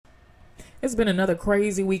It's been another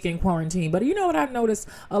crazy week in quarantine, but you know what I've noticed?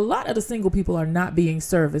 A lot of the single people are not being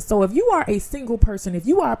serviced. So if you are a single person, if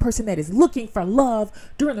you are a person that is looking for love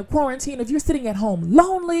during the quarantine, if you're sitting at home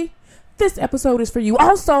lonely, this episode is for you.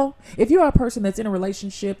 Also, if you are a person that's in a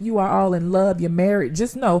relationship, you are all in love, you're married,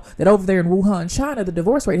 just know that over there in Wuhan, China, the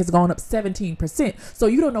divorce rate has gone up 17%. So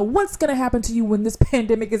you don't know what's going to happen to you when this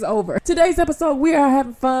pandemic is over. Today's episode, we are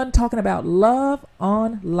having fun talking about love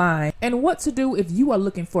online and what to do if you are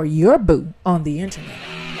looking for your boo on the internet.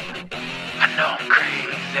 I know I'm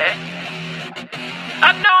crazy.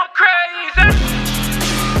 I know I'm crazy.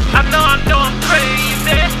 I know I'm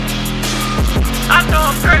crazy. I know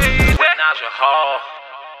I'm crazy.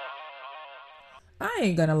 I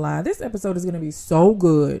ain't gonna lie, this episode is gonna be so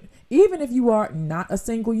good. Even if you are not a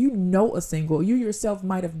single, you know a single. You yourself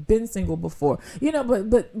might have been single before. You know,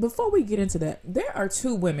 but before we get into that, there are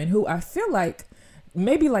two women who I feel like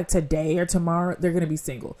maybe like today or tomorrow, they're gonna be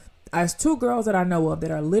single. There's two girls that I know of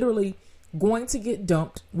that are literally going to get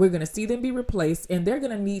dumped. We're gonna see them be replaced, and they're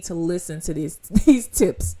gonna need to listen to these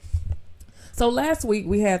tips. So last week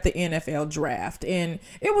we had the NFL draft, and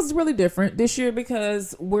it was really different this year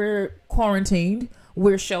because we're quarantined.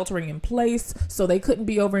 We're sheltering in place, so they couldn't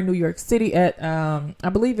be over in New York City at, I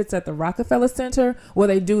believe it's at the Rockefeller Center where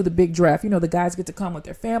they do the big draft. You know, the guys get to come with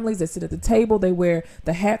their families. They sit at the table. They wear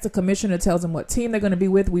the hats. The commissioner tells them what team they're going to be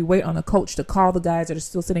with. We wait on a coach to call the guys that are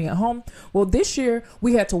still sitting at home. Well, this year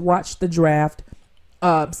we had to watch the draft,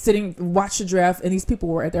 watch the draft, and these people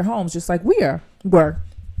were at their homes just like we were.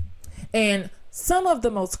 And some of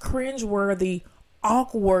the most cringeworthy,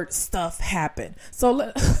 awkward stuff happened.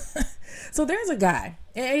 So there's a guy.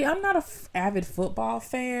 Hey, I'm not an avid football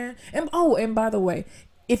fan. And by the way,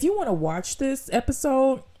 if you want to watch this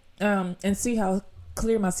episode and see how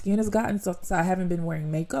clear my skin has gotten since I haven't been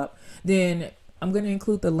wearing makeup, then I'm going to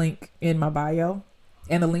include the link in my bio.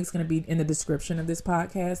 And the link's going to be in the description of this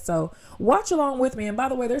podcast. So watch along with me. And by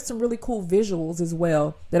the way, there's some really cool visuals as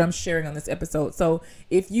well that I'm sharing on this episode. So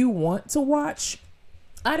if you want to watch,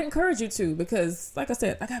 I'd encourage you to, because like I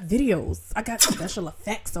said, I got videos. I got special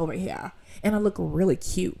effects over here. And I look really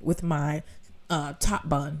cute with my top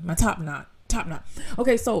knot.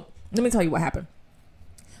 Okay, so let me tell you what happened.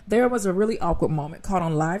 There was a really awkward moment caught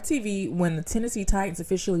on live TV when the Tennessee Titans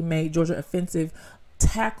officially made Georgia offensive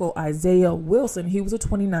tackle Isaiah Wilson. He was a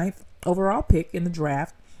 29th overall pick in the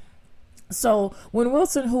draft. So when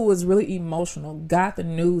Wilson, who was really emotional, got the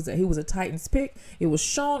news that he was a Titans pick, it was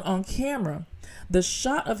shown on camera. The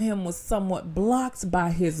shot of him was somewhat blocked by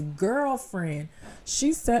his girlfriend.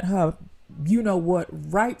 She set her, you know what,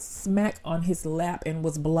 right smack on his lap and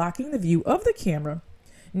was blocking the view of the camera.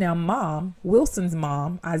 Now, Mom, Wilson's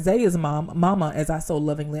mom, Isaiah's mom, Mama, as I so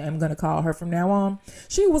lovingly am going to call her from now on,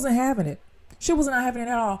 she wasn't having it. She was not having it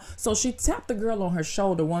at all. So she tapped the girl on her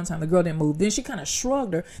shoulder one time. The girl didn't move. Then she kind of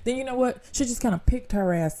shrugged her. Then you know what? She just kind of picked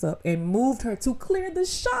her ass up and moved her to clear the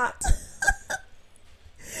shot.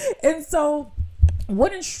 And so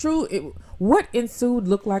what ensued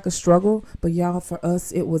looked like a struggle. But y'all, for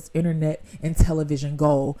us, it was internet and television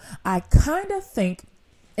gold. I kind of think,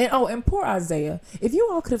 and poor Isaiah, if you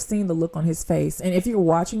all could have seen the look on his face, and if you're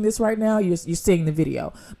watching this right now, you're seeing the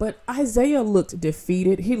video, but Isaiah looked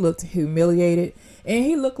defeated, he looked humiliated, and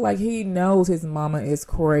he looked like he knows his mama is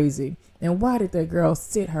crazy. And why did that girl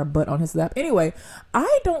sit her butt on his lap? Anyway,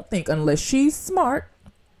 I don't think, unless she's smart,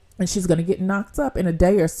 and she's going to get knocked up in a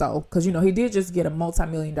day or so, because, you know, he did just get a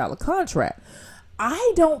multi-million-dollar contract,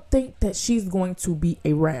 I don't think that she's going to be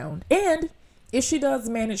around. And if she does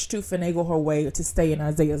manage to finagle her way to stay in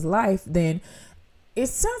Isaiah's life, then it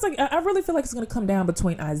sounds like, I really feel like it's going to come down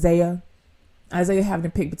between Isaiah having to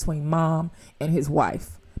pick between Mom and his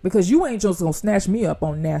wife. Because you ain't just going to snatch me up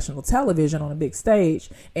on national television on a big stage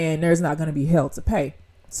and there's not going to be hell to pay.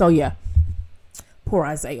 So yeah, poor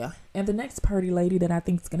Isaiah. And the next purdy lady that I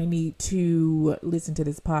think is going to need to listen to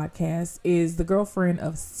this podcast is the girlfriend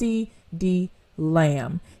of C.D.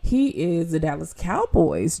 Lamb. He is the Dallas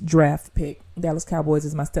Cowboys draft pick. Dallas Cowboys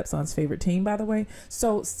is my stepson's favorite team, by the way.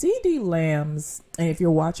 So C.D. Lamb's, and if you're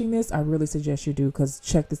watching this, I really suggest you do, because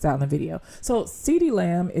check this out in the video. So C.D.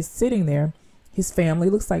 Lamb is sitting there. His family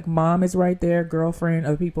looks like Mom is right there, girlfriend,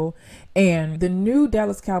 other people. And the new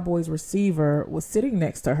Dallas Cowboys receiver was sitting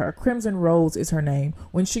next to her. Crimson Rose is her name.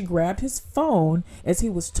 When she grabbed his phone as he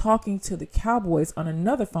was talking to the Cowboys on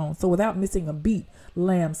another phone. So without missing a beat,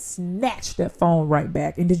 Lamb snatched that phone right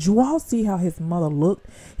back. And did you all see how his mother looked?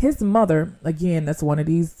 His mother, again, that's one of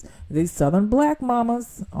these Southern black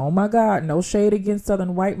mamas. Oh my God, no shade against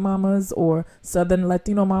Southern white mamas or Southern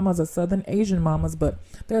Latino mamas or Southern Asian mamas, but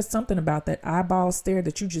there's something about that eyeball stare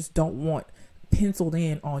that you just don't want penciled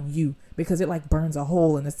in on you because it like burns a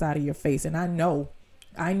hole in the side of your face. And I know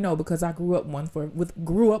because I grew up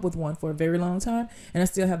with one for a very long time, and I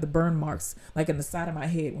still have the burn marks like in the side of my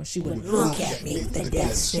head when she would look at me with the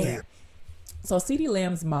death stare. So CeeDee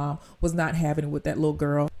Lamb's mom was not having it with that little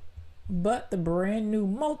girl. But the brand new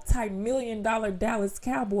multi-million-dollar Dallas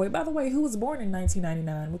Cowboy, by the way, who was born in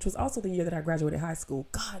 1999, which was also the year that I graduated high school.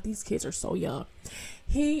 God, these kids are so young.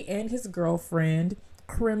 He and his girlfriend,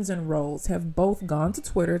 Crimson Rose, have both gone to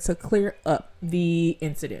Twitter to clear up the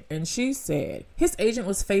incident. And she said his agent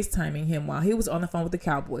was FaceTiming him while he was on the phone with the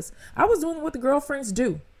Cowboys. I was doing what the girlfriends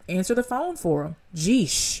do. Answer the phone for him.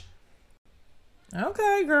 Jeesh.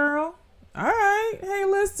 Okay, girl. All right. Hey,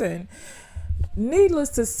 listen.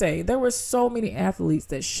 Needless to say, there were so many athletes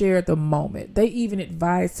that shared the moment. They even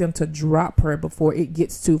advised him to drop her before it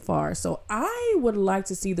gets too far. So I would like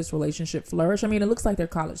to see this relationship flourish. I mean, it looks like they're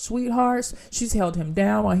college sweethearts. She's held him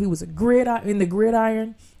down while he was in the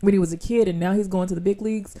gridiron when he was a kid, and now he's going to the big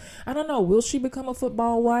leagues. I don't know. Will she become a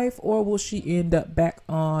football wife, or will she end up back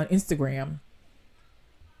on Instagram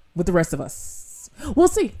with the rest of us? We'll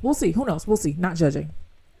see. Who knows? We'll see. Not judging.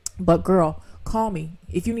 But girl, call me.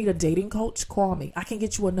 If you need a dating coach, call me. I can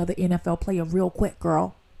get you another NFL player real quick,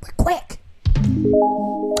 girl. Quick.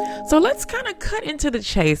 So let's kind of cut into the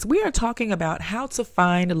chase. We are talking about how to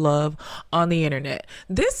find love on the internet.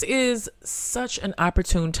 This is such an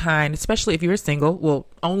opportune time, especially if you're single. Well,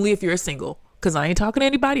 only if you're single, because I ain't talking to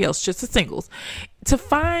anybody else, just the singles. To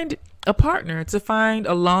find a partner, to find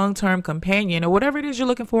a long-term companion, or whatever it is you're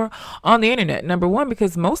looking for on the internet. Number one,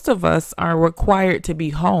 because most of us are required to be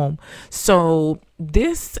home. So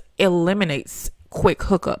this eliminates quick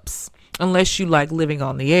hookups unless you like living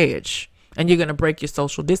on the edge and you're going to break your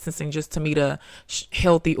social distancing just to meet a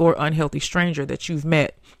healthy or unhealthy stranger that you've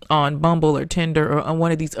met on Bumble or Tinder or on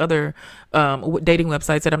one of these other dating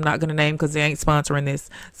websites that I'm not going to name because they ain't sponsoring this.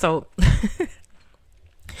 So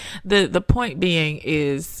the point being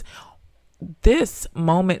is, this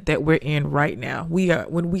moment that we're in right now,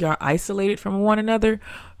 when we are isolated from one another,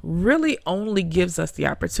 really only gives us the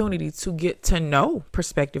opportunity to get to know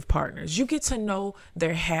prospective partners. You get to know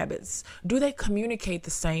their habits. Do they communicate the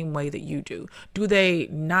same way that you do? Do they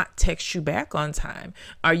not text you back on time?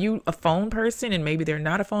 Are you a phone person and maybe they're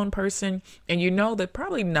not a phone person, and you know they're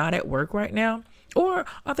probably not at work right now? Or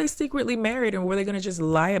are they secretly married, and were they going to just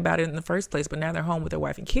lie about it in the first place, but now they're home with their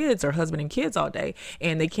wife and kids, or husband and kids all day,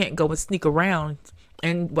 and they can't go and sneak around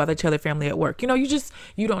and while they tell their family at work? You know,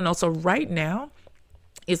 you don't know. So right now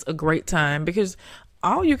is a great time because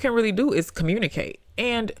all you can really do is communicate.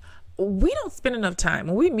 And we don't spend enough time.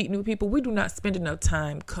 When we meet new people, we do not spend enough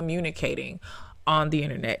time communicating on the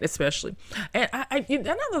internet, especially. And I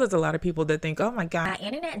know there's a lot of people that think, oh my God,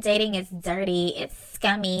 internet dating is dirty, it's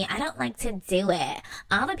scummy, I don't like to do it.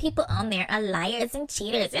 All the people on there are liars and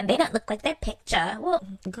cheaters, and they don't look like their picture. Well,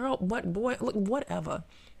 girl, what, boy, look, whatever.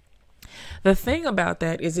 The thing about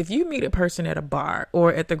that is, if you meet a person at a bar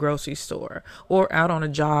or at the grocery store or out on a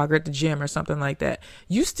jog or at the gym or something like that,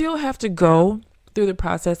 you still have to go through the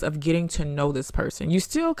process of getting to know this person. You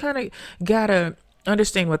still kind of gotta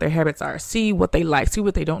understand what their habits are, see what they like, see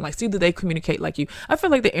what they don't like, see that they communicate like you. I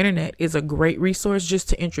feel like the internet is a great resource just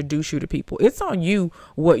to introduce you to people. It's on you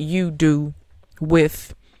what you do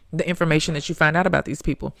with the information that you find out about these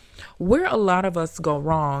people. Where a lot of us go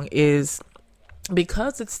wrong is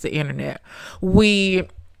because it's the internet, we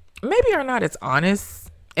maybe are not as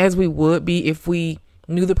honest as we would be if we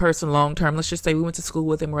knew the person long term. Let's just say we went to school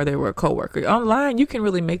with them or they were a coworker. Online, you can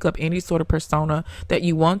really make up any sort of persona that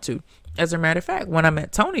you want to. As a matter of fact, when I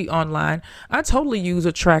met Tony online, I totally used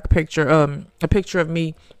a picture of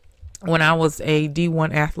me when I was a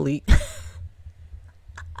D1 athlete.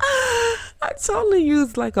 I totally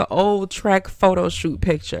used like an old track photo shoot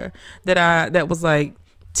picture that was like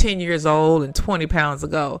 10 years old and 20 pounds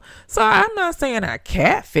ago. So I'm not saying I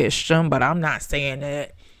catfished him, but I'm not saying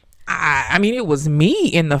that. I mean, it was me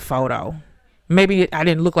in the photo. Maybe I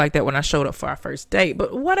didn't look like that when I showed up for our first date,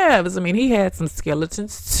 but whatever. I mean, he had some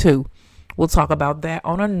skeletons too. We'll talk about that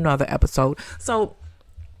on another episode. So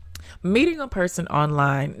meeting a person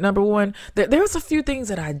online, number one, there was a few things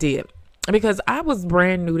that I did because I was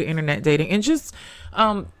brand new to internet dating, and just,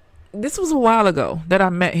 this was a while ago that I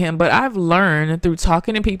met him, but I've learned through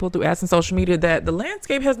talking to people, through asking social media, that the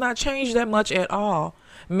landscape has not changed that much at all.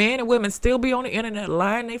 Men and women still be on the internet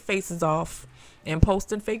lying their faces off and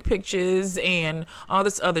posting fake pictures and all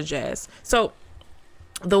this other jazz. So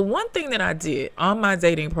the one thing that I did on my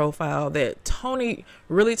dating profile that Tony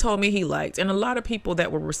really told me he liked, and a lot of people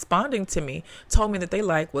that were responding to me told me that they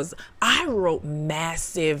liked, was I wrote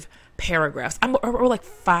massive paragraphs. I wrote like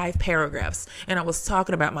 5 paragraphs, and I was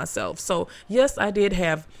talking about myself. So yes, I did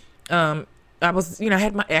have, I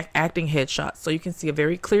had my acting headshot, so you can see a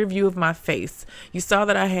very clear view of my face. You saw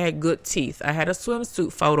that I had good teeth. I had a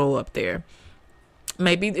swimsuit photo up there.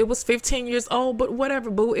 Maybe it was 15 years old, but whatever,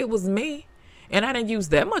 boo. It was me, and I didn't use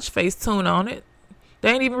that much Facetune on it. They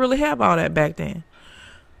didn't even really have all that back then.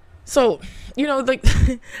 So,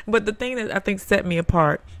 but the thing that I think set me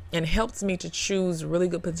apart and helped me to choose really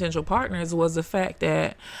good potential partners was the fact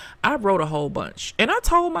that I wrote a whole bunch, and I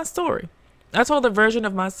told my story. I told the version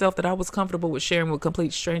of myself that I was comfortable with sharing with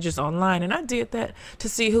complete strangers online, and I did that to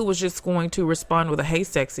see who was just going to respond with a "Hey,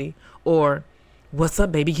 sexy," or "What's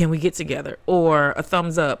up, baby? Can we get together?" or a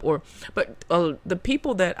thumbs up. But the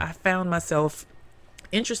people that I found myself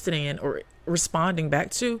interested in or responding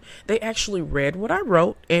back to, they actually read what I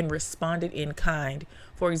wrote and responded in kind.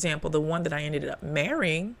 For example, the one that I ended up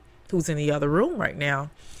marrying, who's in the other room right now,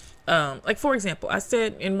 for example, I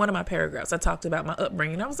said in one of my paragraphs, I talked about my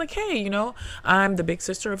upbringing. I was like, hey, I'm the big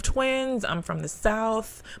sister of twins. I'm from the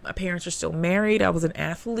South. My parents are still married. I was an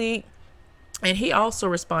athlete. And he also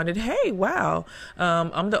responded, hey, wow,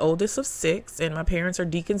 I'm the oldest of 6, and my parents are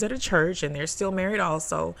deacons at a church, and they're still married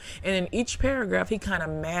also. And in each paragraph, he kind of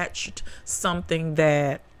matched something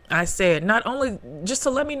that I said, not only just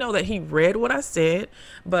to let me know that he read what I said,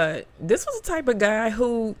 but this was the type of guy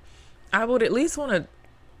who I would at least want to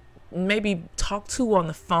maybe talk to on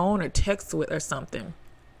the phone or text with or something.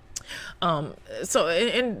 So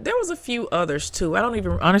there was a few others too. I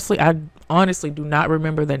honestly do not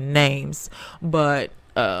remember the names, but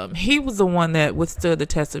he was the one that withstood the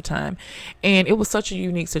test of time. And it was such a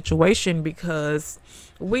unique situation because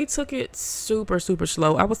we took it super, super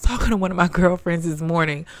slow. I was talking to one of my girlfriends this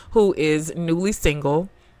morning who is newly single.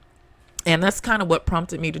 And that's kind of what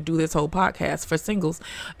prompted me to do this whole podcast for singles,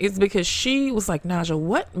 is because she was like, Naja,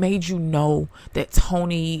 what made you know that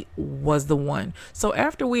Tony was the one? So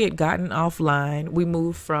after we had gotten offline, we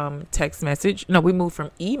moved from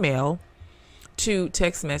email to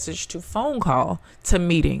text message to phone call to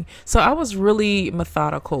meeting. So I was really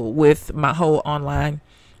methodical with my whole online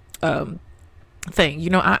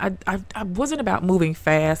thing. I wasn't about moving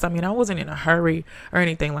fast. I mean, I wasn't in a hurry or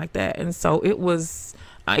anything like that. And so it was,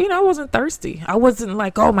 I wasn't thirsty. I wasn't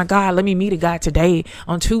like, oh my God, let me meet a guy today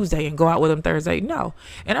on Tuesday and go out with him Thursday. No.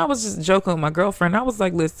 And I was just joking with my girlfriend. I was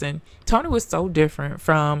like, listen, Tony was so different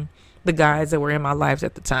from the guys that were in my lives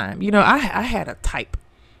at the time. I had a type.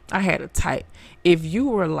 If you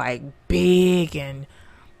were like big and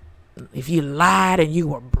if you lied and you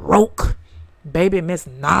were broke, baby, Miss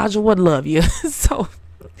Naja would love you. So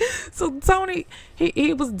Tony,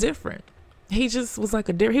 he was different. He just was like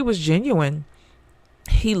he was genuine.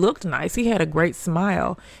 He looked nice. He had a great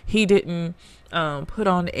smile. He didn't put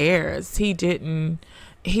on airs. He didn't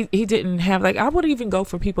have, like, I would even go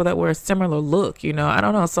for people that were a similar look, I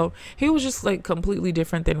don't know. So he was just like completely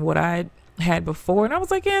different than what I had before. And I was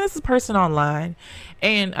like, yeah, this is a person online.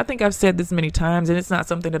 And I think I've said this many times, and it's not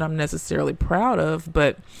something that I'm necessarily proud of,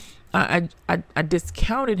 but I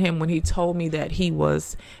discounted him when he told me that he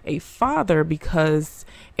was a father, because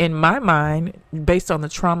in my mind, based on the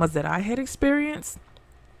traumas that I had experienced,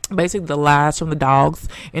 basically the lies from the dogs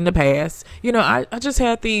in the past, I just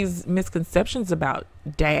had these misconceptions about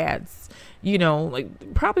dads,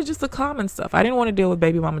 like probably just the common stuff. I didn't want to deal with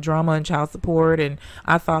baby mama drama and child support, and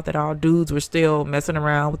I thought that all dudes were still messing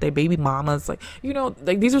around with their baby mamas. Like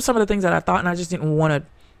these are some of the things that I thought, and I just didn't want to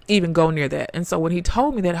even go near that. And so when he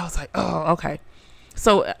told me that, I was like, oh, okay.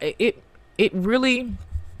 So it really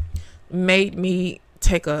made me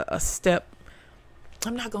take a step,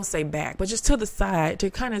 I'm not going to say back, but just to the side to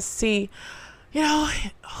kind of see,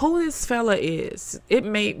 who this fella is.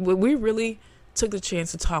 We really took the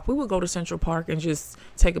chance to talk. We would go to Central Park and just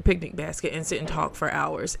take a picnic basket and sit and talk for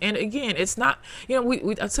hours. And again, it's not,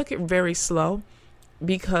 I took it very slow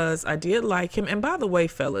because I did like him. And by the way,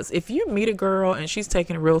 fellas, if you meet a girl and she's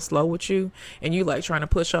taking it real slow with you and you like trying to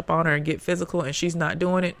push up on her and get physical and she's not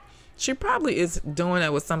doing it, she probably is doing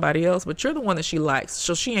that with somebody else, but you're the one that she likes,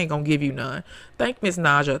 so she ain't gonna give you none. Thank Miss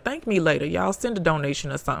Naja. Thank me later. Y'all send a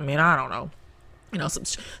donation or something, and I don't know.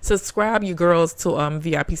 Subscribe you girls to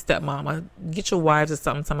VIP Stepmama. Get your wives or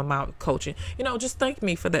something, some amount of coaching. Just thank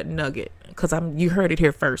me for that nugget, because you heard it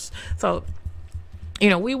here first. So,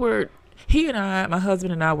 he and I, my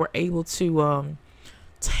husband and I, were able to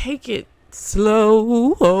take it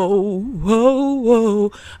slow.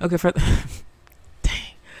 Okay,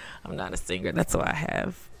 I'm not a singer. That's why I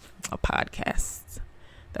have a podcast.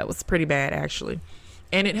 That was pretty bad, actually.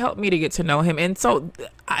 And it helped me to get to know him. And so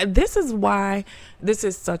this is why this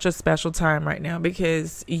is such a special time right now,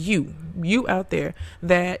 because you out there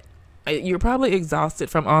that You're probably exhausted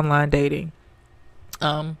from online dating.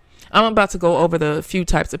 I'm about to go over the few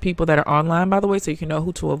types of people that are online, by the way, so you can know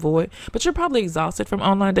who to avoid. But you're probably exhausted from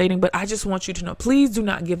online dating. But I just want you to know, please do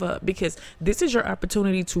not give up, because this is your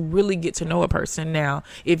opportunity to really get to know a person. Now,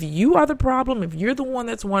 if you are the problem, if you're the one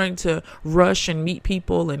that's wanting to rush and meet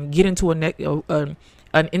people and get into an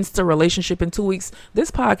Insta relationship in 2 weeks, this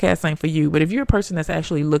podcast ain't for you. But if you're a person that's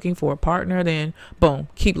actually looking for a partner, then boom,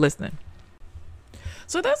 keep listening.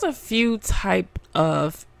 So there's a few type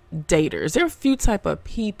of daters. There are a few type of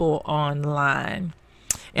people online,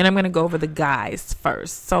 and I'm going to go over the guys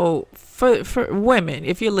first. So for women,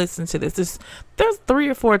 if you listen to this, there's 3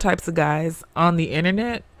 or 4 types of guys on the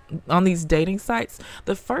internet, on these dating sites.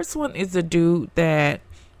 The first one is a dude that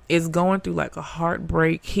is going through like a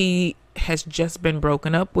heartbreak. He has just been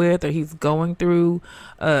broken up with, or he's going through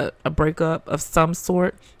a breakup of some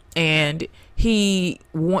sort, and he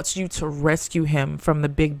wants you to rescue him from the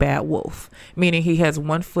big bad wolf, meaning he has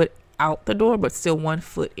 1 foot out the door but still 1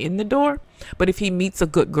 foot in the door. But if he meets a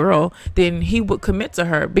good girl, then he would commit to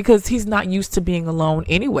her, because he's not used to being alone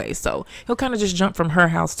anyway. So he'll kind of just jump from her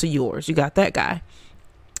house to yours. You got that guy.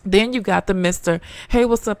 Then you got the Mr. Hey,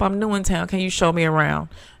 what's up? I'm new in town. Can you show me around?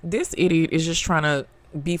 This idiot is just trying to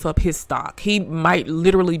beef up his stock. He might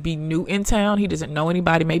literally be new in town. He doesn't know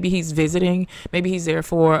anybody. Maybe he's visiting. Maybe he's there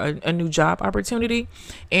for a new job opportunity,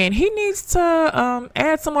 and he needs to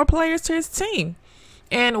add some more players to his team.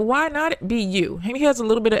 And why not be you? He has a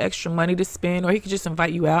little bit of extra money to spend, or he could just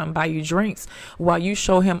invite you out and buy you drinks while you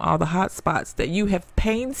show him all the hot spots that you have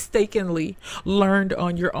painstakingly learned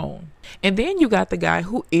on your own. And then you got the guy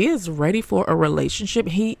who is ready for a relationship.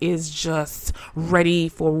 He is just ready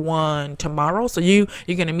for one tomorrow. So you're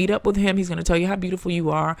going to meet up with him. He's going to tell you how beautiful you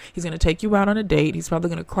are. He's going to take you out on a date. He's probably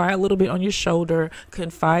going to cry a little bit on your shoulder,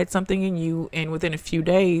 confide something in you. And within a few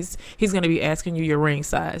days, he's going to be asking you your ring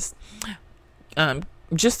size.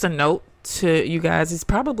 Just a note to you guys, he's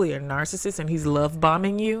probably a narcissist and he's love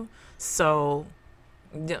bombing you. So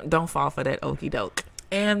don't fall for that okie doke.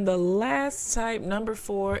 And the last type, number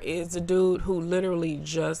 4, is a dude who literally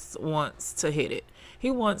just wants to hit it. He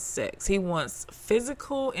wants sex. He wants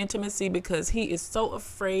physical intimacy because he is so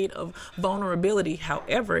afraid of vulnerability.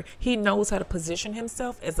 However, he knows how to position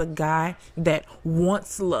himself as a guy that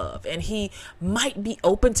wants love, and he might be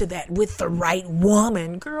open to that with the right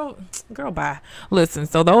woman. Girl, bye. Listen,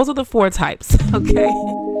 so those are the 4 types, okay?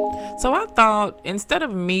 So I thought, instead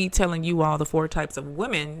of me telling you all the 4 types of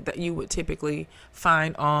women that you would typically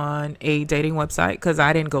find on a dating website, because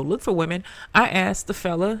I didn't go look for women,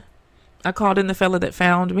 I called in the fella that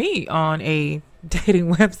found me on a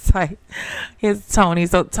dating website. It's Tony.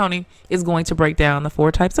 So Tony is going to break down the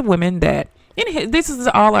 4 types of women that, this is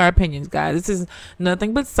all our opinions, guys. This is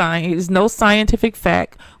nothing but science. It's no scientific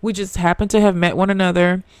fact. We just happen to have met one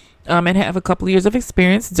another and have a couple of years of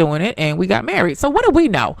experience doing it, and we got married. So what do we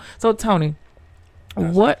know? So Tony,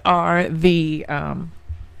 what are the,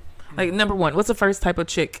 number 1, what's the first type of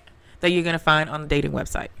chick that you're going to find on the dating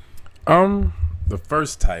website? The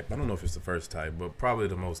first type, I don't know if it's the first type, but probably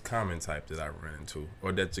the most common type that I run into,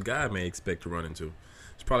 or that the guy may expect to run into,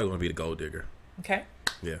 it's probably going to be the gold digger. Okay.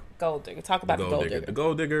 Yeah. Gold digger. Talk about the gold digger. The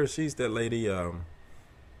gold digger, she's that lady,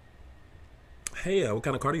 hey, what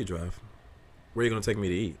kind of car do you drive? Where are you going to take me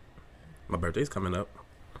to eat? My birthday's coming up.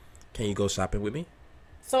 Can you go shopping with me?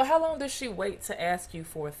 So how long does she wait to ask you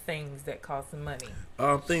for things that cost money?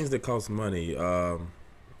 Things that cost money, I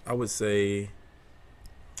would say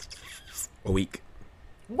a week.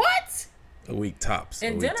 What? A week tops.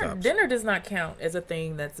 And dinner does not count as a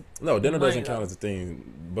thing that's... No, dinner doesn't count as a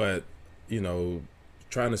thing. But,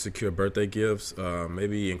 trying to secure birthday gifts,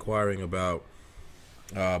 maybe inquiring about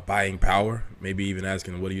buying power, maybe even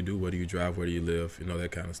asking, what do you do? What do you drive? Where do you live?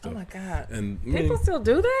 That kind of stuff. Oh, my God. And people still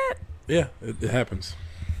do that? Yeah, it happens.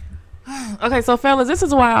 Okay, so fellas, this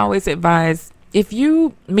is why I always advise, if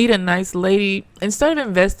you meet a nice lady, instead of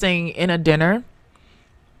investing in a dinner,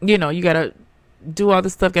 you got to do all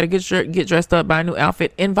this stuff, got to get dressed up, buy a new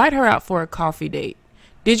outfit, invite her out for a coffee date.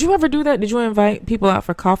 Did you ever do that? Did you invite people out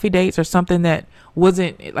for coffee dates or something that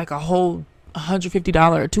wasn't like a whole $150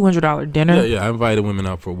 or $200 dinner? Yeah, I invited women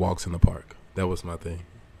out for walks in the park. That was my thing.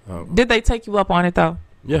 Did they take you up on it, though?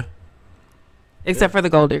 Yeah. Except for the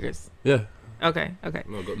gold diggers? Yeah. Okay.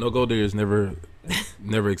 No gold diggers never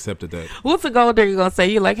accepted that. What's a gold digger going to say?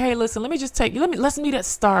 You're like, hey, listen, let me just take you. Let's meet at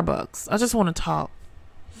Starbucks. I just want to talk.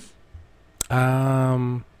 What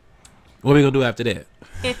are we gonna do after that?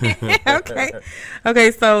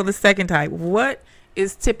 Okay, so the second type, what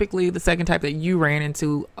is typically the second type that you ran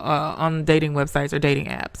into on dating websites or dating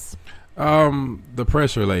apps? The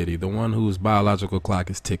pressure lady, the one whose biological clock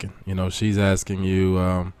is ticking. She's asking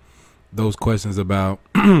you, those questions about,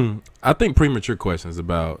 I think premature questions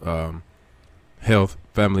about health,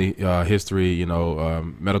 family history,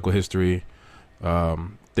 medical history,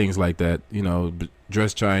 things like that.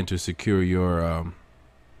 Just trying to secure your,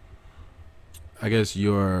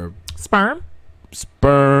 your Sperm?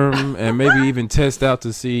 and maybe even test out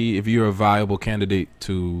to see if you're a viable candidate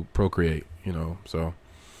to procreate. So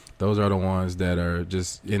those are the ones that are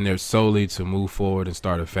just in there solely to move forward and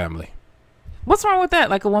start a family. What's wrong with that?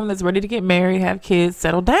 Like a woman that's ready to get married, have kids,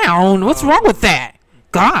 settle down. What's wrong with that?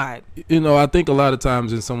 God. I think a lot of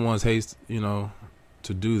times in someone's haste,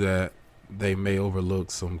 to do that, they may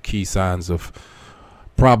overlook some key signs of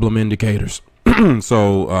problem indicators.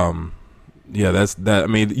 So, that's that. I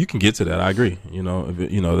mean, you can get to that. I agree.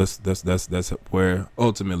 That's where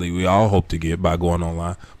ultimately we all hope to get by going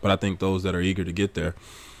online. But I think those that are eager to get there,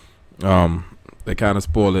 they kind of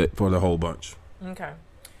spoil it for the whole bunch. Okay.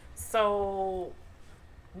 So,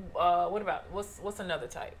 what about what's another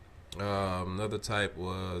type? Another type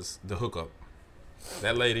was the hookup.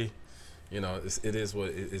 That lady,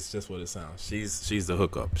 it's just what it sounds. She's the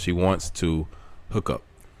hookup. She wants to hook up.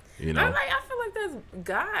 I feel like there's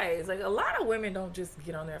guys. Like a lot of women don't just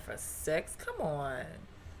get on there for sex. Come on.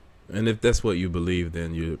 And if that's what you believe,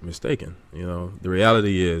 then you're mistaken. The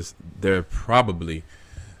reality is there are probably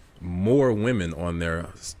more women on there,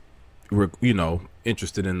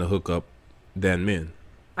 interested in the hookup than men.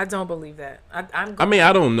 I don't believe that.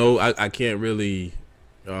 I don't know. I can't really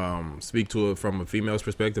speak to it from a female's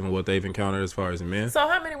perspective and what they've encountered as far as men. So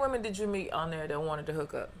how many women did you meet on there that wanted to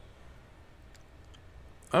hook up?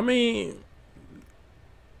 I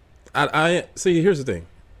see. Here's the thing.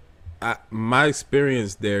 My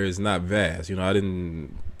experience there is not vast. I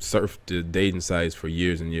didn't surf the dating sites for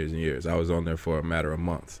years and years and years. I was on there for a matter of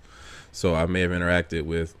months. So I may have interacted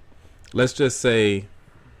with, let's just say,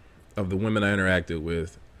 of the women I interacted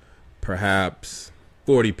with, perhaps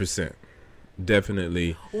 40%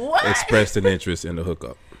 definitely expressed an interest in the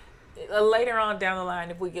hookup. Later on down the line,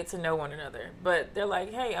 if we get to know one another, but they're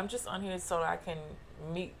like, "Hey, I'm just on here so I can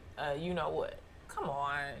meet, what." Come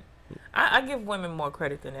on, I give women more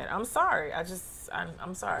credit than that. I'm sorry.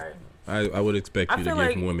 I'm sorry. I would expect you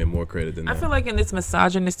to give women more credit than that. I feel like in this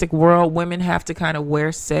misogynistic world, women have to kind of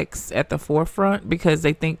wear sex at the forefront because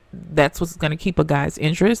they think that's what's going to keep a guy's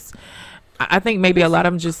interest. I think maybe a lot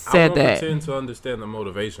of them just said that. I pretend to understand the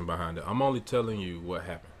motivation behind it. I'm only telling you what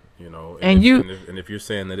happened. And if you're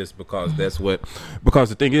saying that it's because because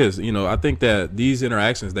the thing is, I think that these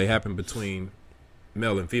interactions, they happen between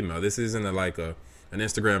male and female. This isn't an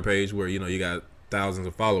Instagram page where, you got thousands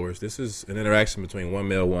of followers. This is an interaction between one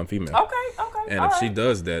male, one female. Okay. And if she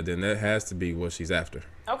does that, then that has to be what she's after.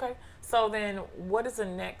 Okay. So then what is the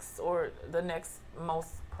next most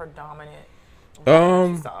predominant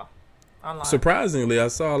you saw online? Surprisingly, I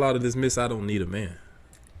saw a lot of this Miss I Don't Need a Man.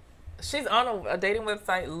 She's on a dating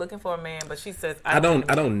website looking for a man, but she says I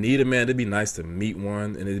don't need a man. It'd be nice to meet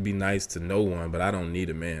one, and it'd be nice to know one, but I don't need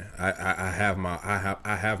a man. I have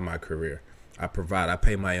my career. I provide. I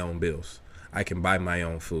pay my own bills. I can buy my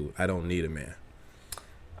own food. I don't need a man.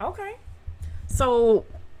 Okay. So,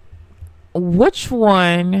 which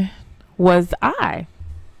one was I?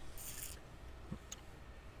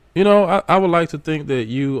 I would like to think that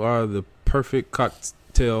you are the perfect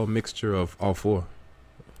cocktail mixture of all four.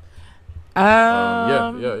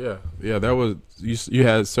 Yeah. That was you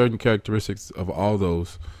had certain characteristics of all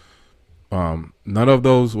those. None of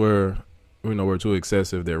those were too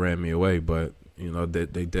excessive that ran me away, but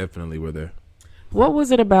they definitely were there. What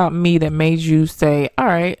was it about me that made you say, all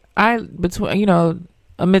right, amidst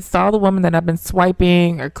all the women that I've been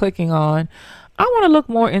swiping or clicking on, I want to look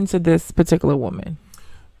more into this particular woman?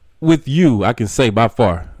 With you, I can say by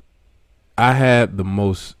far, I had the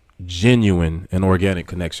most genuine and organic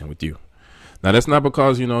connection with you. Now, that's not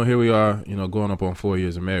because, here we are, going up on 4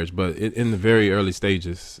 years of marriage, but in the very early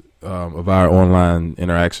stages of our online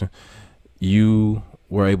interaction, you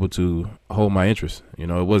were able to hold my interest. It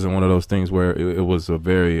wasn't one of those things where it was a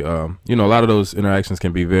very, a lot of those interactions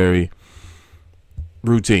can be very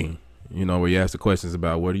routine, where you ask the questions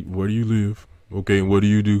about where do you live? Okay, what do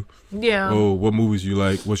you do? Yeah. Oh, what movies you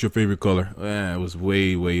like? What's your favorite color? It was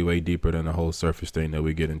way, way, way deeper than the whole surface thing that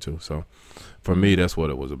we get into. So for me, that's what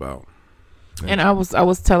it was about. And I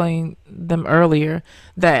was telling them earlier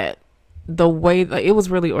that the way it was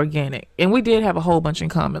really organic, and we did have a whole bunch in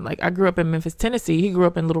common. Like I grew up in Memphis, Tennessee. He grew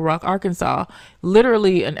up in Little Rock, Arkansas,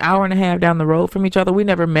 literally an hour and a half down the road from each other. We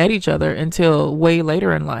never met each other until way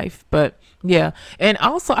later in life. But yeah. And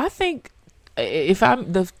also I think if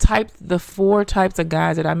I'm the four types of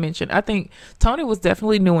guys that I mentioned, I think Tony was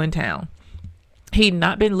definitely new in town. He'd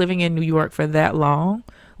not been living in New York for that long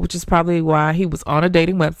which is probably why he was on a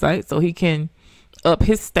dating website, so he can up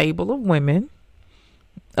his stable of women,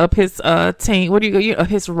 up his team.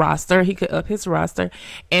 His roster. He could up his roster,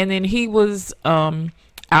 and then he was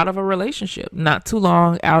out of a relationship, not too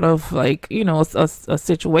long out of like a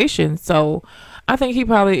situation. So I think he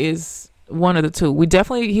probably is one of the two.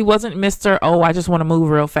 He wasn't Mr. Oh, I just want to move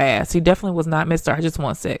real fast. He definitely was not Mr. I just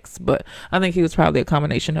want sex. But I think he was probably a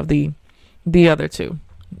combination of the other two,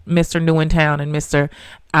 Mr. New in Town and Mr.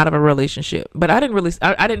 out of a relationship. But I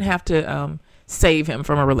didn't have to save him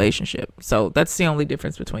from a relationship. So that's the only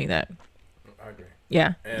difference between that. I agree.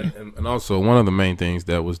 Yeah. And also one of the main things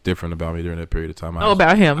that was different about me during that period of time.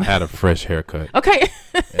 About him. I had a fresh haircut. Okay.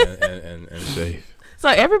 and shave. So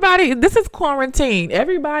everybody, this is quarantine.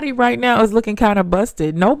 Everybody right now is looking kind of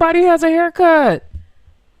busted. Nobody has a haircut.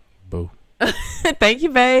 Boo. Thank you,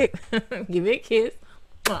 babe. Give me a kiss.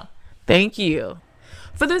 Thank you.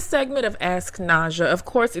 For this segment of Ask Naja, of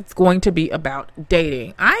course, it's going to be about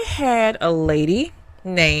dating. I had a lady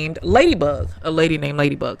named Ladybug.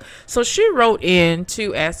 So she wrote in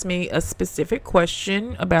to ask me a specific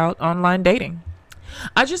question about online dating.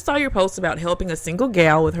 I just saw your post about helping a single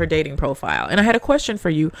gal with her dating profile, and I had a question for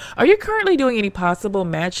you. Are you currently doing any possible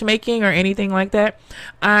matchmaking or anything like that?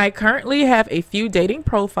 I currently have a few dating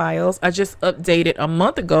profiles I just updated a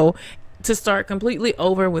month ago to start completely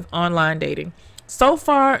over with online dating. So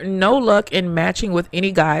far, no luck in matching with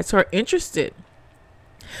any guys who are interested.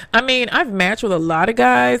 I mean, I've matched with a lot of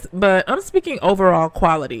guys, but I'm speaking overall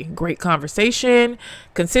quality. Great conversation,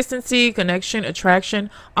 consistency, connection, attraction.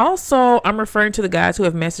 Also, I'm referring to the guys who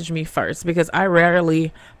have messaged me first because I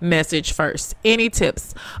rarely message first. Any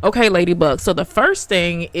tips? Okay, Ladybug. So the first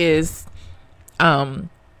thing is,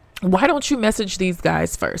 why don't you message these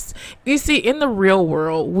guys first? You see, in the real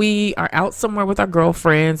world, we are out somewhere with our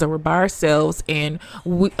girlfriends or we're by ourselves and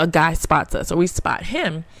a guy spots us or we spot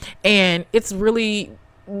him. And it's really...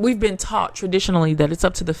 we've been taught traditionally that it's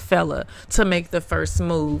up to the fella to make the first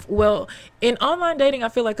move. Well, in online dating, I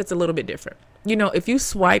feel like it's a little bit different. If you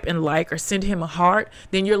swipe and like or send him a heart,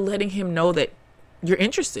 then you're letting him know that you're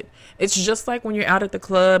interested. It's just like when you're out at the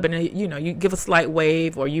club and, you give a slight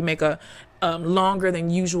wave or you make a longer than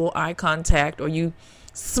usual eye contact or you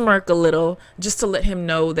smirk a little just to let him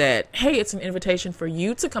know that, hey, it's an invitation for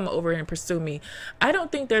you to come over and pursue me. I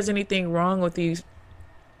don't think there's anything wrong with you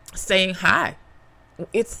saying hi.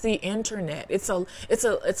 It's the internet. It's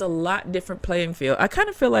a lot different playing field. I kind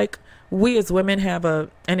of feel like we as women have an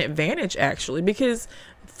advantage actually, because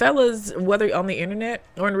fellas, whether on the internet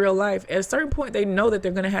or in real life, at a certain point they know that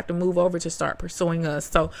they're going to have to move over to start pursuing us.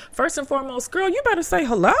 So first and foremost, girl, you better say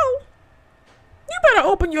hello. You better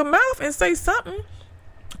open your mouth and say something.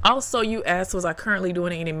 Also, you asked, was I currently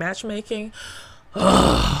doing any matchmaking?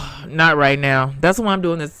 Not right now. That's why I'm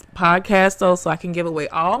doing this podcast though, so I can give away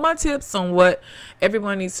all my tips on what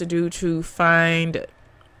everyone needs to do to find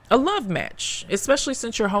a love match, especially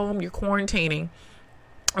since you're home, you're quarantining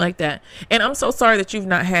like that. And I'm so sorry that you've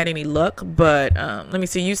not had any luck, but let me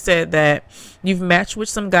see. You said that you've matched with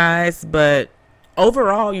some guys, but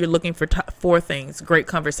overall you're looking for four things: great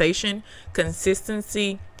conversation,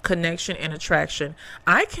 consistency, connection, and attraction.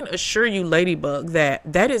 I can assure you, Ladybug,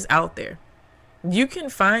 that is out there. You can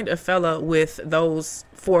find a fella with those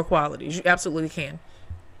four qualities. You absolutely can.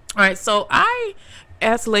 All right. So I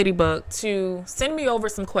asked Ladybug to send me over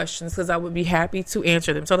some questions because I would be happy to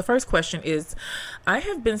answer them. So the first question is, I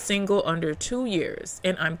have been single under 2 years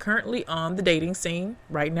and I'm currently on the dating scene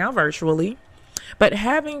right now virtually, but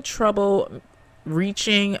having trouble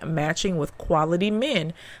matching with quality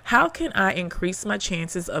men. How can I increase my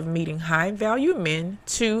chances of meeting high value men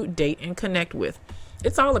to date and connect with?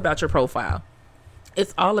 It's all about your profile.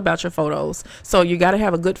 It's all about your photos. So you got to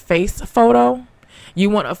have a good face photo. You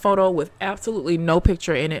want a photo with absolutely no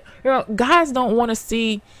picture in it. Guys don't want to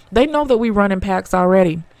see, they know that we run in packs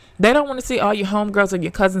already. They don't want to see all your homegirls and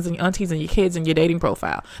your cousins and your aunties and your kids and your dating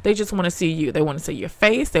profile. They just want to see you. They want to see your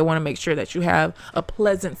face. They want to make sure that you have a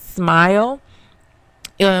pleasant smile.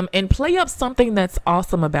 And play up something that's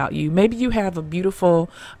awesome about you. Maybe you have a beautiful,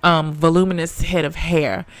 voluminous head of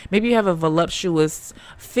hair. Maybe you have a voluptuous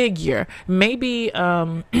figure. Maybe,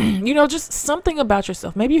 just something about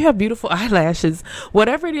yourself. Maybe you have beautiful eyelashes.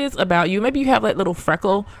 Whatever it is about you. Maybe you have that little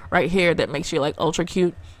freckle right here that makes you like ultra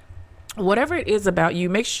cute. Whatever it is about you,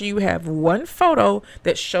 make sure you have one photo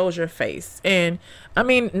that shows your face. And I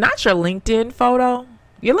mean, not your LinkedIn photo.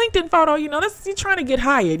 Your LinkedIn photo, you're trying to get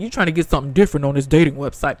hired. You're trying to get something different on this dating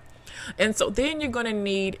website. And so then you're going to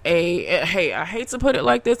need I hate to put it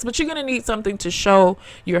like this, but you're going to need something to show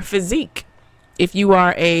your physique. If you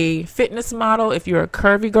are a fitness model, if you're a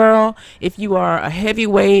curvy girl, if you are a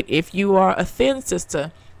heavyweight, if you are a thin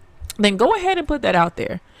sister, then go ahead and put that out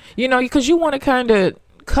there. You know, because you want to kind of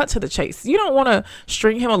cut to the chase. You don't want to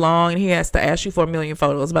string him along and he has to ask you for 1 million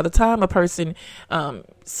photos. By the time a person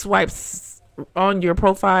swipes on your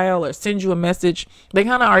profile or sends you a message, they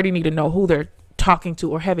kind of already need to know who they're talking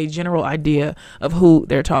to or have a general idea of who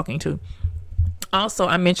they're talking to. Also,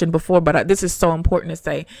 I mentioned before, but this is so important to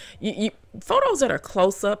say, photos that are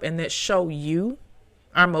close up and that show you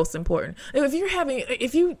are most important.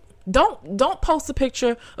 If you don't post a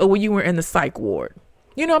picture of when you were in the psych ward.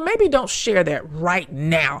 You know, maybe don't share that right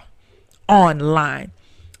now online.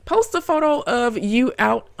 Post a photo of you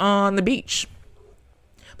out on the beach.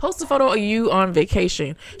 Post a photo of you on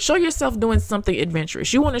vacation. Show yourself doing something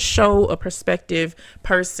adventurous. You want to show a prospective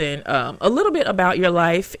person a little bit about your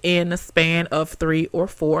life in a span of 3 or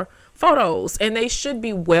 4 photos. And they should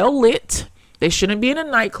be well lit. They shouldn't be in a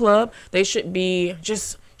nightclub. They should be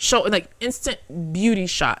just showing like instant beauty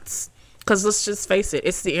shots. Because let's just face it,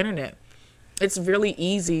 it's the internet. It's really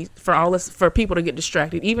easy for people to get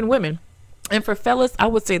distracted, even women. And for fellas, I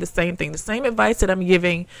would say the same thing. The same advice that I'm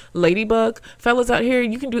giving Ladybug. Fellas out here,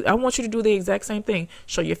 I want you to do the exact same thing.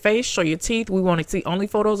 Show your face, show your teeth. We want to see only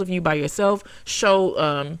photos of you by yourself.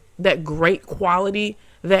 Show that great quality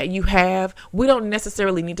that you have. We don't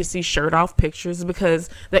necessarily need to see shirt off pictures because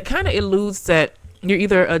that kind of eludes that you're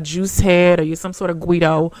either a juice head or you're some sort of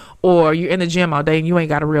Guido or you're in the gym all day and you ain't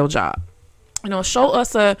got a real job. You know, show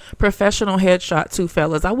us a professional headshot too,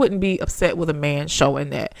 fellas. I wouldn't be upset with a man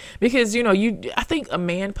showing that because, you know, I think a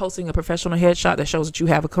man posting a professional headshot that shows that you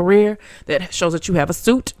have a career, that shows that you have a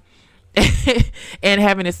suit and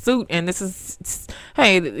having a suit. And this is,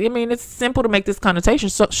 hey, I mean, it's simple to make this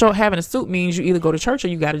connotation. So having a suit means you either go to church or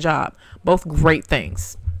you got a job, both great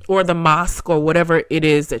things, or the mosque or whatever it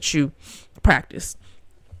is that you practice.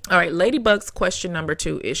 All right. Ladybug's question number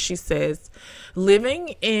 2 is, she says, living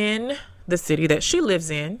in the city that she lives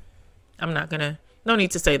in, no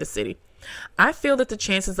need to say the city. I feel that the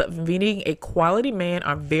chances of meeting a quality man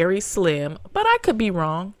are very slim, but I could be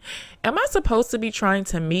wrong. Am I supposed to be trying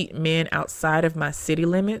to meet men outside of my city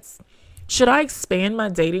limits? Should I expand my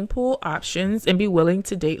dating pool options and be willing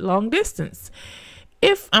to date long distance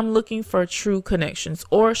if I'm looking for true connections,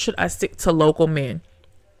 or should I stick to local men?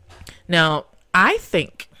 Now, I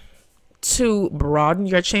think to broaden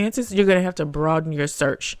your chances, you're going to have to broaden your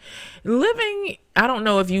search. I don't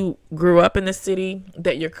know if you grew up in the city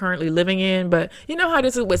that you're currently living in, but you know how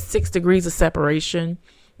this is with 6 degrees of separation.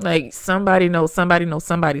 Like somebody knows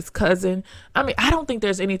somebody's cousin. I mean, I don't think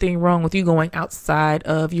there's anything wrong with you going outside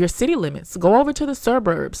of your city limits. Go over to the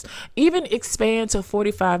suburbs, even expand to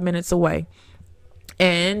 45 minutes away.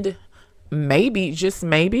 And maybe, just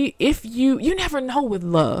maybe, if you never know with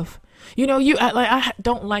love. You know, I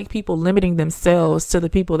don't like people limiting themselves to the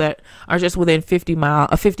people that are just within a 50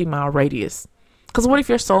 mile radius. Because what if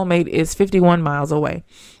your soulmate is 51 miles away?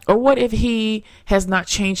 Or what if he has not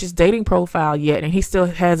changed his dating profile yet and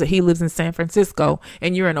he lives in San Francisco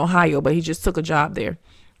and you're in Ohio, but he just took a job there?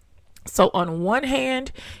 So on one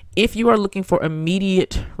hand, if you are looking for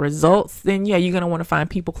immediate results, then yeah, you're going to want to find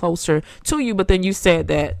people closer to you. But then you said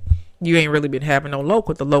that you ain't really been having no luck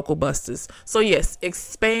with the local busters. So yes,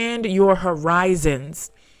 expand your horizons.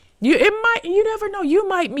 You never know. You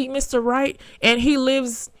might meet Mr. Right and he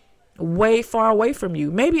lives way far away from you.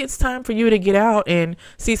 Maybe it's time for you to get out and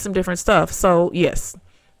see some different stuff. So yes,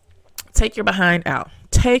 take your behind out.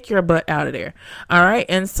 Take your butt out of there. All right.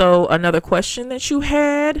 And so another question that you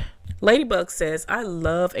had, Ladybug says, I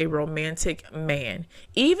love a romantic man.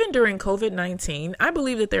 Even during COVID-19, I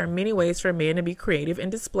believe that there are many ways for men to be creative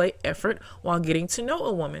and display effort while getting to know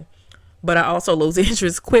a woman. But I also lose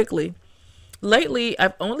interest quickly. Lately,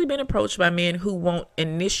 I've only been approached by men who won't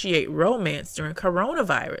initiate romance during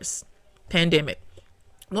coronavirus pandemic.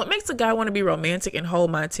 What makes a guy want to be romantic and hold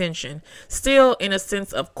my attention, still in a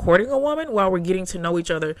sense of courting a woman while we're getting to know each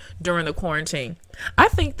other during the quarantine? I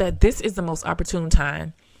think that this is the most opportune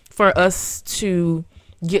time for us to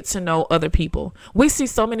get to know other people. We see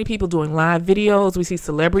so many people doing live videos. We see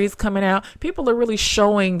celebrities coming out. People are really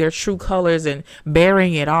showing their true colors and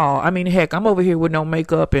bearing it all. I mean, heck, I'm over here with no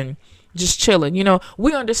makeup and just chilling. You know,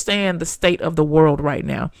 we understand the state of the world right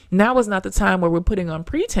now. Now is not the time where we're putting on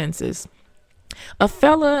pretenses.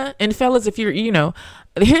 Fellas, if you're,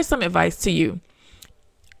 here's some advice to you.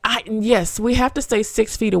 Yes, we have to stay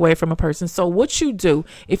 6 feet away from a person. So what you do,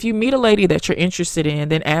 if you meet a lady that you're interested in,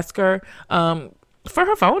 then ask her for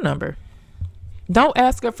her phone number. Don't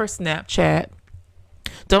ask her for Snapchat.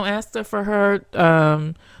 Don't ask her for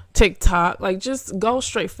her TikTok. Like, just go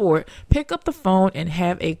straight for it. Pick up the phone and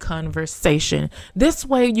have a conversation. This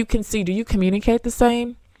way you can see, do you communicate the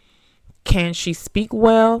same? Can she speak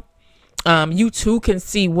well? You too can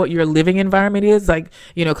see what your living environment is like,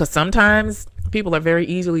 because sometimes people are very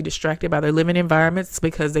easily distracted by their living environments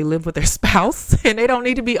because they live with their spouse and they don't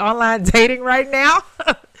need to be online dating right now.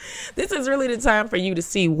 This is really the time for you to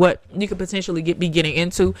see what you could potentially be getting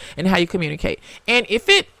into and how you communicate. And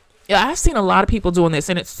I've seen a lot of people doing this,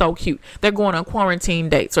 and it's so cute. They're going on quarantine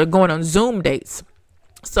dates or going on Zoom dates.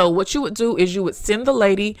 So what you would do is you would send the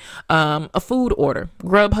lady a food order,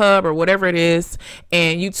 Grubhub or whatever it is,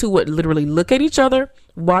 and you two would literally look at each other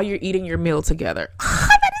while you're eating your meal together.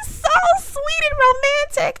 That is so sweet and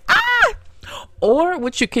romantic. Or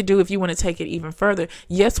what you could do if you want to take it even further.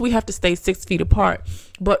 Yes, we have to stay 6 feet apart.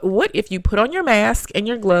 But what if you put on your mask and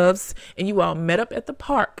your gloves and you all met up at the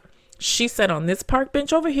park? She sat on this park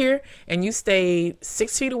bench over here and you stayed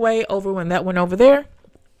 6 feet away over when that went over there.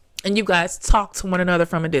 And you guys talk to one another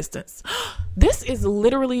from a distance. This is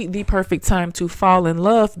literally the perfect time to fall in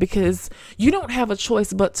love because you don't have a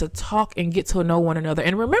choice but to talk and get to know one another.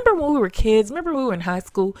 And remember when we were kids, remember when we were in high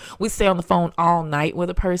school, we stay on the phone all night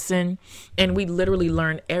with a person and we literally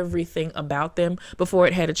learn everything about them before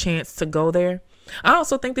it had a chance to go there. I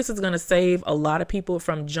also think this is going to save a lot of people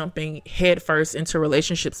from jumping headfirst into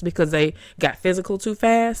relationships because they got physical too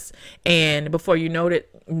fast. And before they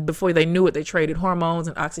knew it, they traded hormones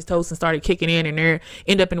and oxytocin started kicking in and they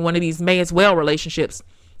end up in one of these may as well relationships.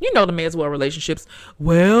 You know, the may as well relationships.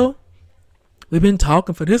 Well, we've been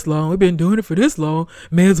talking for this long. We've been doing it for this long.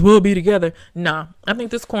 May as well be together. Nah, I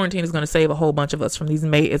think this quarantine is going to save a whole bunch of us from these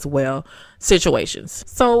may as well situations.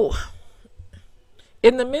 So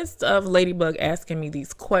in the midst of Ladybug asking me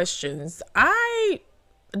these questions, I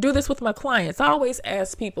do this with my clients. I always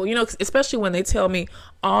ask people, especially when they tell me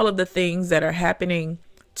all of the things that are happening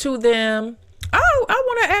to them. I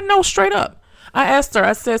want to know straight up. I asked her,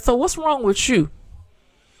 I said, so what's wrong with you?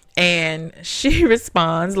 And she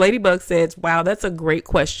responds, Ladybug says, wow, that's a great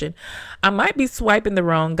question. I might be swiping the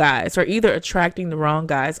wrong guys or either attracting the wrong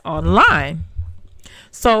guys online.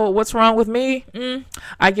 So what's wrong with me?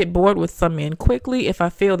 I get bored with some men quickly if I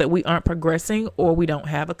feel that we aren't progressing or we don't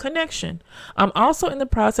have a connection. I'm also in the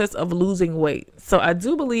process of losing weight. So I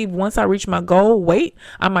do believe once I reach my goal weight,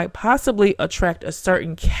 I might possibly attract a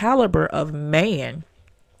certain caliber of man.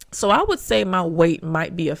 So I would say my weight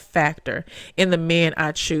might be a factor in the men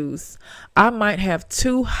I choose. I might have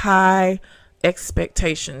too high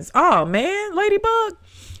expectations. Oh man, Ladybug.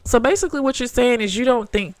 So basically what you're saying is you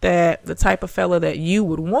don't think that the type of fella that you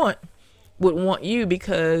would want you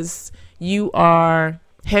because you are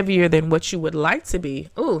heavier than what you would like to be.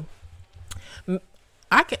 Ooh.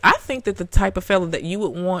 I think that the type of fella that you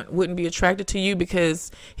would want wouldn't be attracted to you because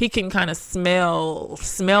he can kind of smell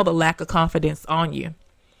the lack of confidence on you.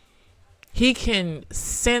 He can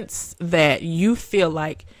sense that you feel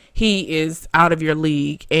like he is out of your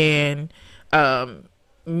league, and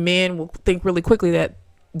men will think really quickly that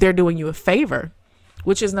they're doing you a favor,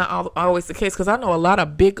 which is not always the case. Because I know a lot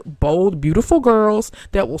of big, bold, beautiful girls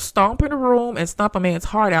that will stomp in a room and stomp a man's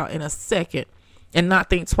heart out in a second and not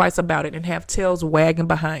think twice about it and have tails wagging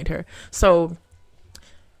behind her. So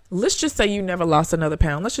let's just say you never lost another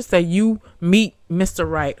pound. Let's just say you meet Mr.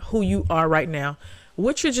 Right, who you are right now.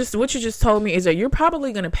 What you just told me is that you're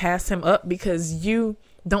probably going to pass him up because you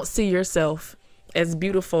don't see yourself as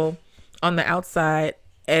beautiful on the outside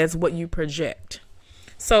as what you project.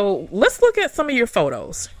 So let's look at some of your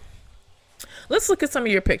photos. Let's look at some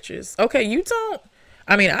of your pictures. Okay,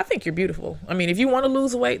 I think you're beautiful. I mean, if you want to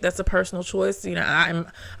lose weight, that's a personal choice. I'm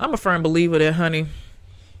a firm believer that, honey,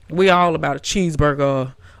 we all about a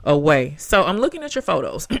cheeseburger away. So I'm looking at your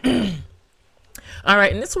photos. All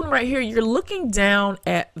right, and this one right here, you're looking down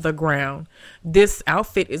at the ground. This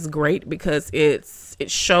outfit is great because it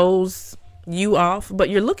shows you off, but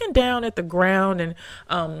you're looking down at the ground and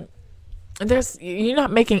you're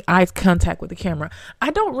not making eye contact with the camera.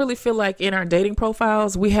 I don't really feel like in our dating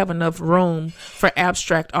profiles we have enough room for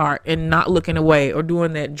abstract art and not looking away or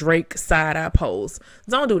doing that Drake side eye pose.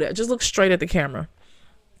 Don't do that. Just look straight at the camera.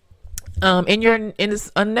 In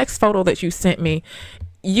this next photo that you sent me,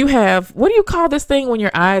 you have, what do you call this thing when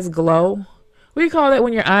your eyes glow? What do you call that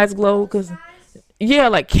when your eyes glow? Yeah,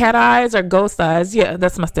 like cat eyes or ghost eyes. Yeah,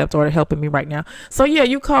 that's my stepdaughter helping me right now. So yeah,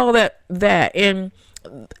 you call that. And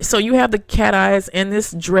so you have the cat eyes in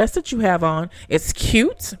this dress that you have on. It's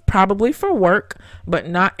cute, probably for work, but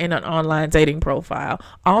not in an online dating profile.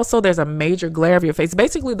 Also, there's a major glare of your face.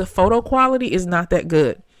 Basically, the photo quality is not that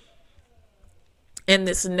good. In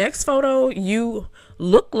this next photo, you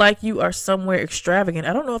look like you are somewhere extravagant.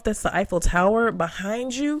 I don't know if that's the Eiffel Tower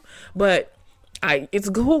behind you, but it's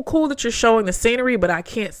cool that you're showing the scenery, but I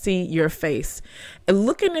can't see your face. And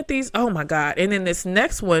looking at these, oh my God. And then this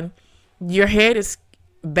next one, your head is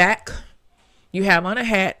back You have on a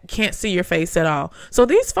hat, can't see your face at all. So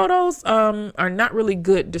these photos are not really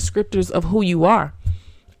good descriptors of who you are.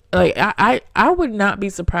 Like I would not be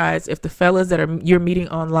surprised if the fellas that you're meeting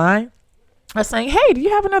online are saying, hey, do you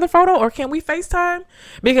have another photo, or can we FaceTime?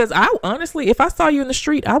 Because I honestly, if I saw you in the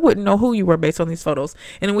street, I wouldn't know who you were based on these photos.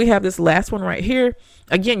 And then we have this last one right here.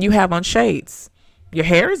 Again, you have on shades. Your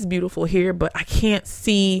hair is beautiful here, but I can't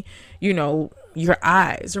see, your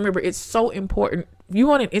eyes. Remember, it's so important. You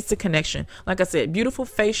want an instant connection. Like I said, beautiful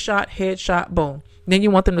face shot, head shot, boom. Then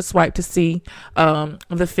you want them to swipe to see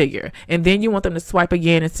the figure. And then you want them to swipe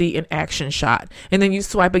again and see an action shot. And then you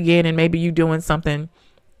swipe again and maybe you doing something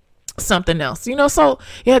else. So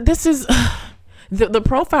yeah, this is the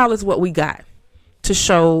profile is what we got to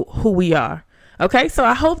show who we are. Okay, so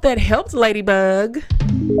I hope that helped, Ladybug.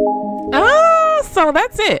 So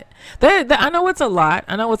that's it. I know it's a lot.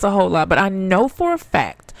 I know it's a whole lot, but I know for a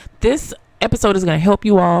fact this episode is going to help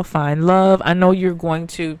you all find love. I know you're going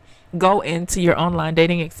to go into your online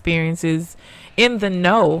dating experiences in the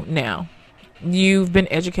know now. You've been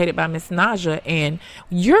educated by Miss Naja, and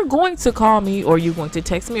you're going to call me, or you're going to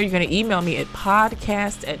text me, or you're going to email me at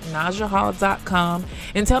podcast@najahall.com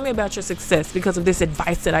and tell me about your success because of this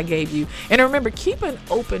advice that I gave you. And remember, keep an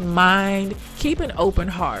open mind, keep an open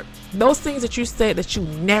heart. Those things that you said that you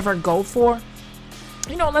never go for,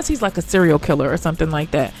 unless he's like a serial killer or something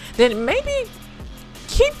like that, then maybe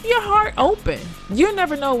keep your heart open. You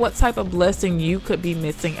never know what type of blessing you could be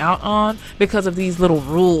missing out on because of these little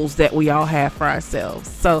rules that we all have for ourselves.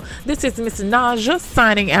 So this is Miss Naja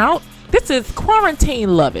signing out. This is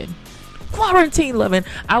Quarantine Loving.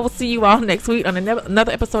 I will see you all next week on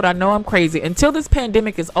another episode. I know I'm crazy. Until this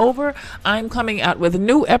pandemic is over, I'm coming out with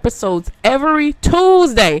new episodes every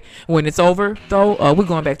Tuesday. When it's over, though, we're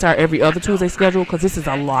going back to our every other Tuesday schedule because this is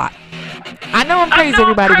a lot. I know I'm crazy,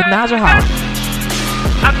 everybody, with Naja Hall.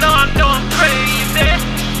 I know I'm crazy.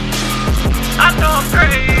 I know I'm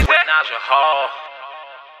crazy. With Naja Hall.